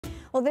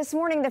Well, this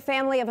morning, the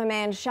family of a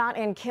man shot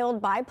and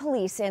killed by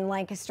police in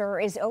Lancaster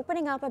is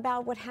opening up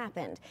about what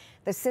happened.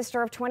 The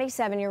sister of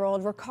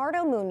 27-year-old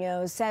Ricardo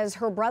Munoz says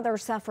her brother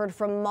suffered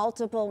from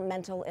multiple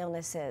mental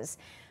illnesses.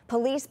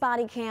 Police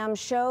body cam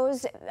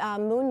shows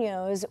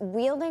Munoz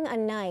wielding a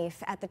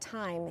knife at the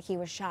time he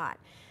was shot.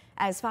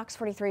 As Fox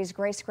 43's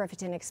Grace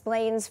Griffin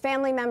explains,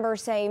 family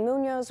members say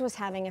Munoz was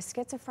having a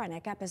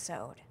schizophrenic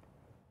episode.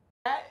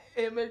 That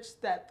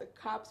image that the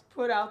cops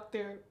put out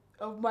there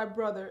of my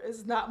brother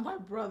is not my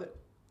brother.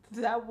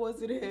 That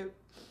wasn't him.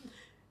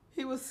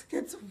 He was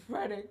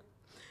schizophrenic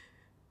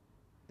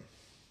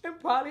and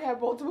probably had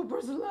multiple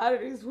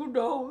personalities. Who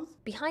knows?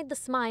 Behind the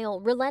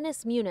smile,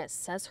 Relennis Muniz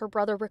says her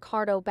brother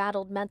Ricardo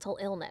battled mental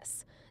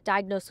illness.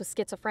 Diagnosed with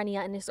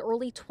schizophrenia in his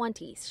early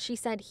 20s, she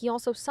said he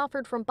also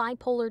suffered from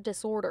bipolar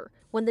disorder.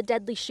 When the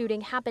deadly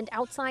shooting happened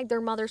outside their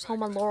mother's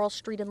home on Laurel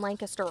Street in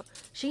Lancaster,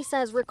 she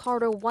says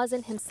Ricardo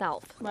wasn't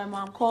himself. My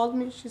mom called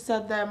me. She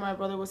said that my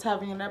brother was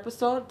having an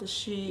episode, that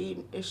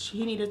he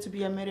needed to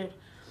be admitted,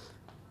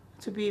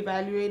 to be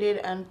evaluated,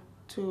 and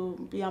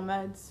to be on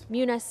meds.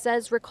 Muniz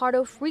says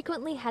Ricardo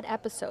frequently had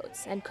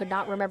episodes and could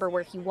not remember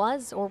where he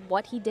was or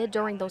what he did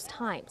during those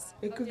times.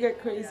 It could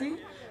get crazy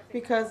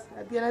because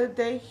at the end of the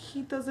day,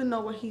 he doesn't know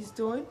what he's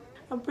doing.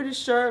 I'm pretty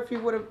sure if he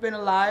would have been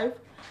alive,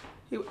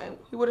 he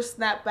would have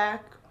snapped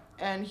back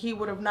and he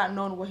would have not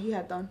known what he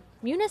had done.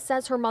 Muniz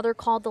says her mother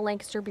called the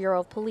Lancaster Bureau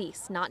of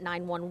Police, not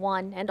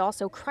 911, and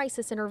also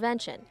crisis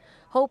intervention,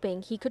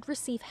 hoping he could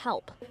receive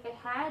help.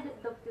 Had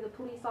the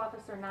police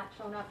officer not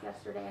shown up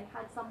yesterday and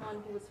had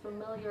someone who was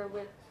familiar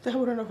with... That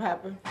wouldn't have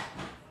happened.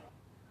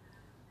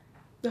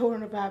 That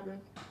wouldn't have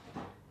happened.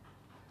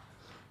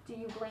 Do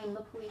you blame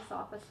the police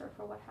officer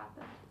for what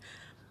happened?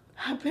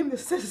 I blame the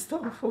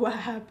system for what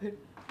happened.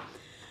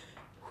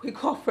 We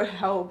called for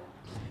help.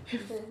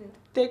 If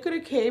they could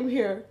have came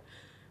here,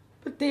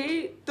 but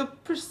the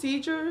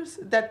procedures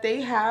that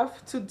they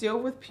have to deal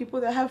with people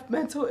that have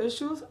mental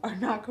issues are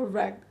not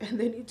correct, and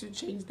they need to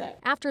change that.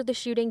 After the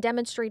shooting,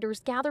 demonstrators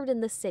gathered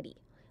in the city.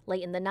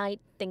 Late in the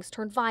night, things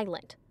turned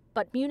violent.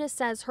 But Muniz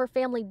says her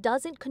family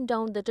doesn't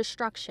condone the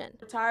destruction.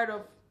 We're tired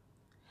of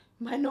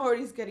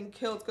minorities getting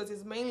killed, because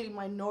it's mainly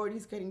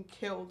minorities getting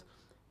killed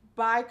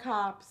by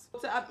cops.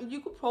 You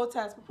could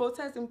protest, but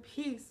protest in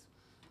peace.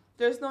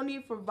 There's no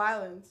need for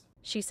violence.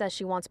 She says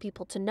she wants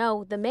people to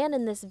know the man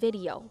in this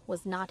video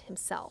was not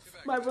himself.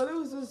 My brother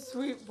was a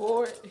sweet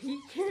boy. He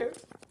cared.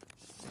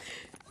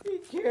 He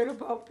cared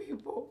about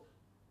people.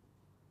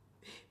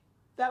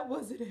 That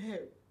wasn't him.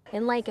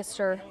 In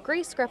Lancaster,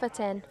 Grace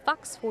Griffin,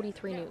 Fox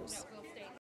 43 News.